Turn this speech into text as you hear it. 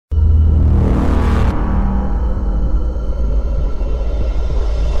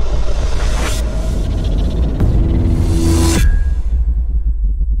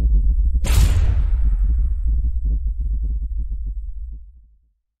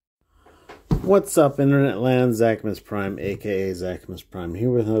What's up, Internet Land? Zachamus Prime, aka Zachamus Prime, here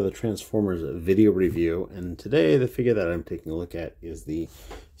with another Transformers video review. And today, the figure that I'm taking a look at is the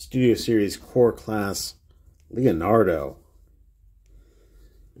Studio Series Core Class Leonardo.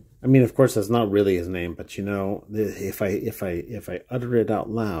 I mean, of course, that's not really his name, but you know, if I utter it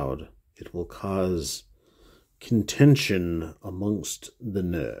out loud, it will cause contention amongst the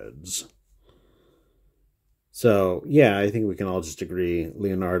nerds. So, yeah, I think we can all just agree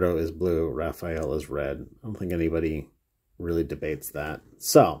Leonardo is blue, Raphael is red. I don't think anybody really debates that.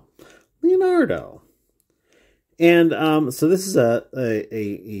 So, Leonardo. And so this is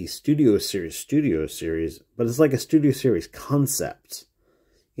a studio series, but it's like a studio series concept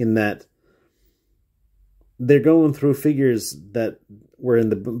in that they're going through figures that were in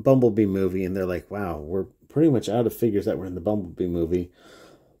the Bumblebee movie, and they're like, wow, we're pretty much out of figures that were in the Bumblebee movie.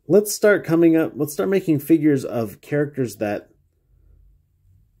 Let's start making figures of characters that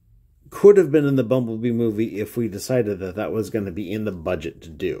could have been in the Bumblebee movie if we decided that that was going to be in the budget to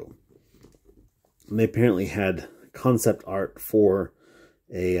do. And they apparently had concept art for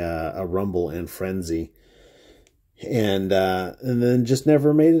a Rumble and Frenzy, and then just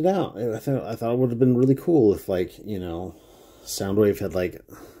never made it out. I thought it would have been really cool if, like, you know, Soundwave had like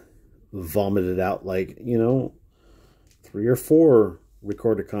vomited out, like, you know, 3 or 4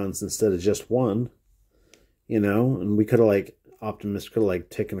 Recordicons instead of just one, you know, and we could have, like, Optimus could have, like,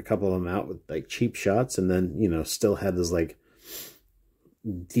 taken a couple of them out with, like, cheap shots, and then, you know, still had this, like,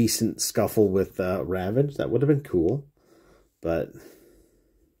 decent scuffle with Ravage. That would have been cool. But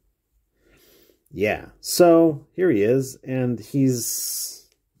yeah, so here he is, and he's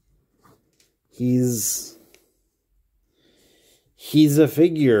a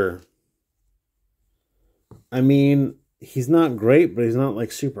figure. I mean, he's not great, but he's not,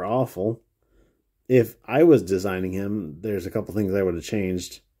 like, super awful. If I was designing him, there's a couple things I would have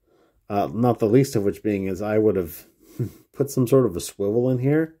changed. Not the least of which being is I would have put some sort of a swivel in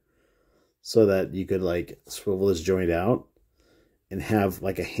here so that you could, like, swivel his joint out and have,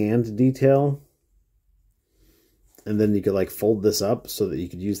 like, a hand detail. And then you could, like, fold this up so that you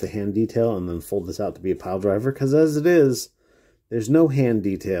could use the hand detail and then fold this out to be a pile driver. Because as it is, there's no hand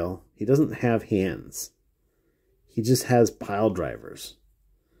detail. He doesn't have hands. He just has pile drivers.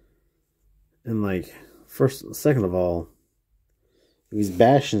 And, like, second of all, if he's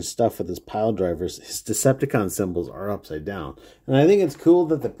bashing stuff with his pile drivers, his Decepticon symbols are upside down. And I think it's cool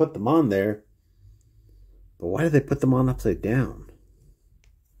that they put them on there. But why did they put them on upside down?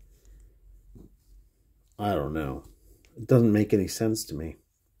 I don't know. It doesn't make any sense to me.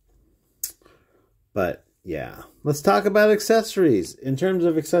 But, yeah. Let's talk about accessories. In terms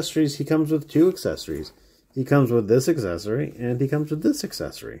of accessories, he comes with 2 accessories. He comes with this accessory, and he comes with this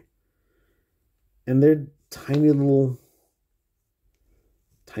accessory. And they're tiny little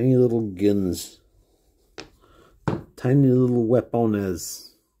guns. Tiny little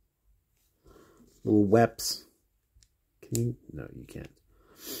weapones. Little weps. Can you? No, you can't.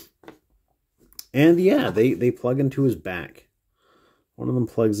 And yeah, they plug into his back. One of them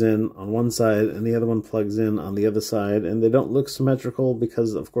plugs in on one side, and the other one plugs in on the other side. And they don't look symmetrical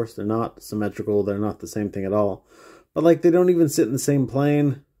because, of course, they're not symmetrical. They're not the same thing at all. But, like, they don't even sit in the same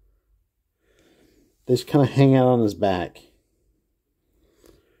plane. They just kind of hang out on his back.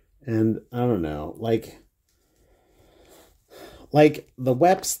 And, I don't know, like the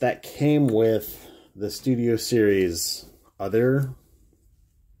weps that came with the Studio Series other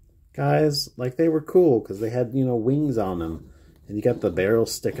guys, like, they were cool because they had, you know, wings on them. And you got the barrel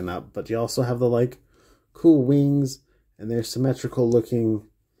sticking up, but you also have the, like, cool wings, and they're symmetrical looking,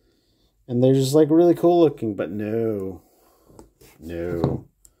 and they're just, like, really cool looking. But no.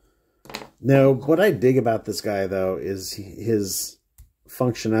 What I dig about this guy, though, is his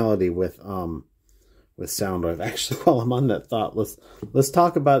functionality with Soundwave. Actually, while I'm on that thought, let's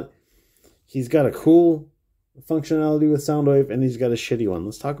talk about. He's got a cool functionality with Soundwave, and he's got a shitty one.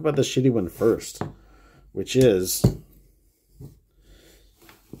 Let's talk about the shitty one first, which is,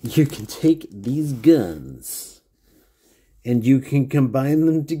 you can take these guns and you can combine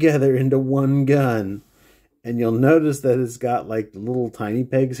them together into one gun. And you'll notice that it's got, like, the little tiny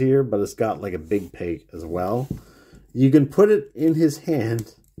pegs here, but it's got, like, a big peg as well. You can put it in his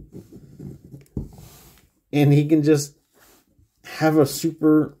hand, and he can just have a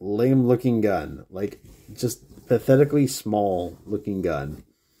super lame-looking gun. Like, just pathetically small-looking gun.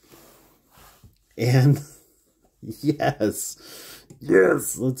 And, yes,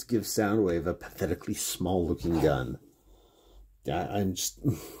 let's give Soundwave a pathetically small-looking gun. I'm just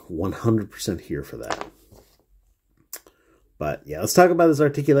 100% here for that. But yeah, let's talk about his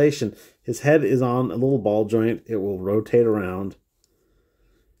articulation. His head is on a little ball joint. It will rotate around.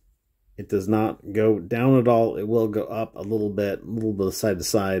 It does not go down at all. It will go up a little bit side to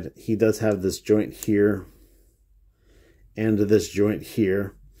side. He does have this joint here and this joint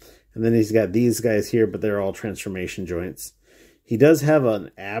here. And then he's got these guys here, but they're all transformation joints. He does have an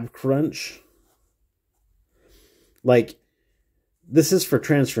ab crunch. Like, this is for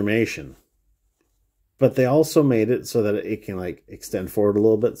transformation. But they also made it so that it can, like, extend forward a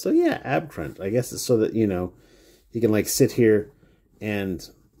little bit. So, yeah, ab crunch. I guess it's so that, you know, he can, like, sit here and...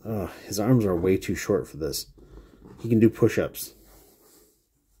 his arms are way too short for this. He can do push-ups.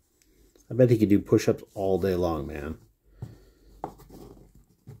 I bet he could do push-ups all day long, man.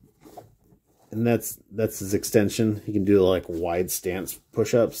 And that's his extension. He can do, like, wide stance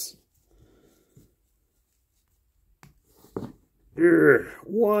push-ups.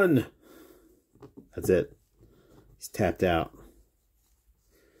 One. That's it. He's tapped out.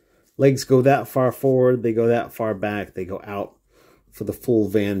 Legs go that far forward. They go that far back. They go out for the full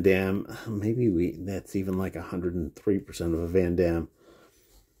Van Damme. Maybe that's even like 103% of a Van Damme.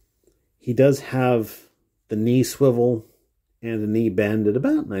 He does have the knee swivel and a knee bend at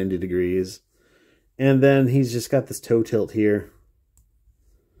about 90 degrees. And then he's just got this toe tilt here.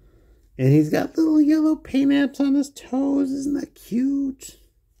 And he's got little yellow paint apps on his toes. Isn't that cute?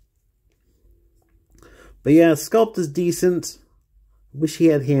 But yeah, sculpt is decent. Wish he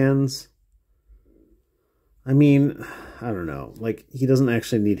had hands. I mean, I don't know. Like, he doesn't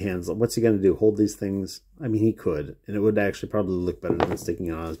actually need hands. What's he going to do? Hold these things? I mean, he could. And it would actually probably look better than sticking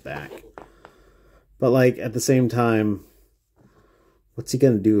it on his back. But, like, at the same time, what's he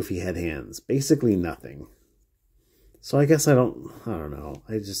going to do if he had hands? Basically nothing. So I guess I don't know.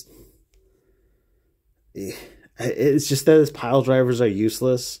 It's just that his pile drivers are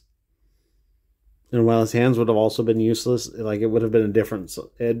useless. And while his hands would have also been useless, like, it would have been a different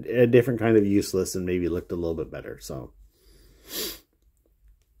kind of useless and maybe looked a little bit better. So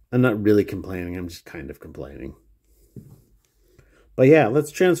I'm not really complaining. I'm just kind of complaining. But yeah,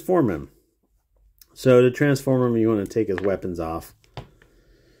 let's transform him. So to transform him, you want to take his weapons off.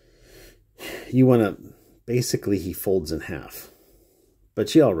 You want to, basically he folds in half.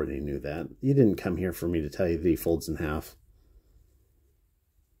 But you already knew that. You didn't come here for me to tell you that he folds in half.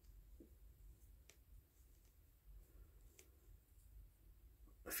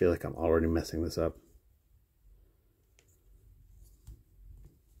 I feel like I'm already messing this up.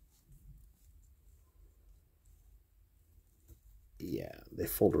 Yeah, they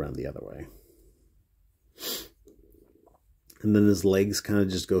fold around the other way. And then his legs kind of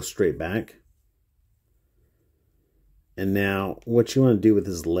just go straight back. And now what you want to do with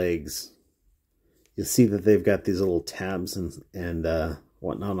his legs, you'll see that they've got these little tabs and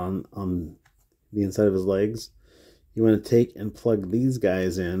whatnot on the inside of his legs. You want to take and plug these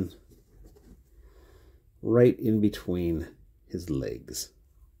guys in right in between his legs.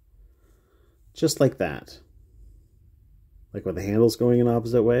 Just like that. Like with the handles going in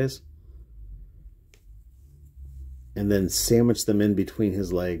opposite ways. And then sandwich them in between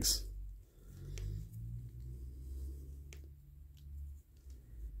his legs.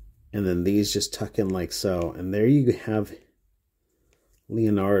 And then these just tuck in like so. And there you have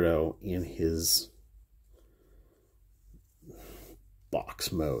Leonardo in his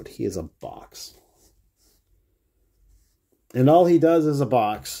box mode. He is a box. And all he does is a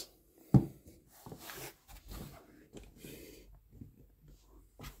box.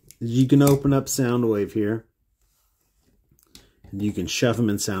 You can open up Soundwave here. And you can shove him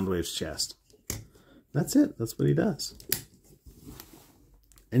in Soundwave's chest. That's it. That's what he does.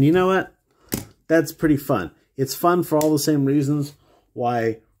 And you know what? That's pretty fun. It's fun for all the same reasons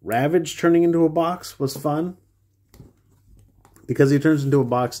why Ravage turning into a box was fun. Because he turns into a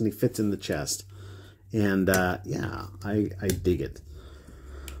box and he fits in the chest. And yeah, I dig it.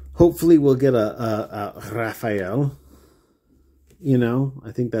 Hopefully we'll get a Raphael. You know,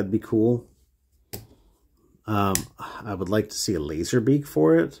 I think that'd be cool. I would like to see a Laserbeak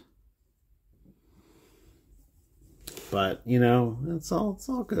for it. But, you know, it's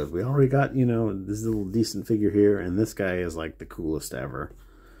all good. We already got, you know, this little decent figure here. And this guy is like the coolest ever.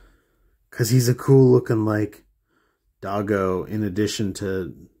 Because he's a cool looking like doggo in addition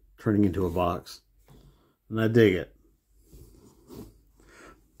to turning into a box. And I dig it.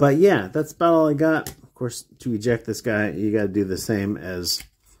 But yeah, that's about all I got. Of course, to eject this guy, you got to do the same as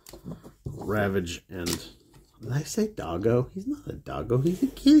Ravage and... Did I say doggo? He's not a doggo. He's a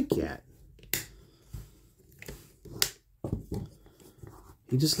kitty cat.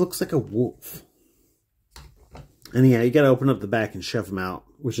 He just looks like a wolf. And yeah, you got to open up the back and shove him out,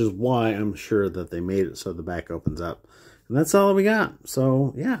 which is why I'm sure that they made it so the back opens up. And that's all we got.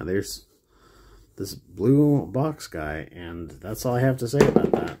 So yeah, there's this blue box guy, and that's all I have to say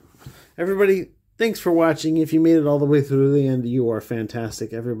about that. Everybody, thanks for watching. If you made it all the way through the end, you are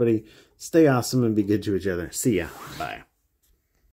fantastic. Everybody, stay awesome and be good to each other. See ya. Bye.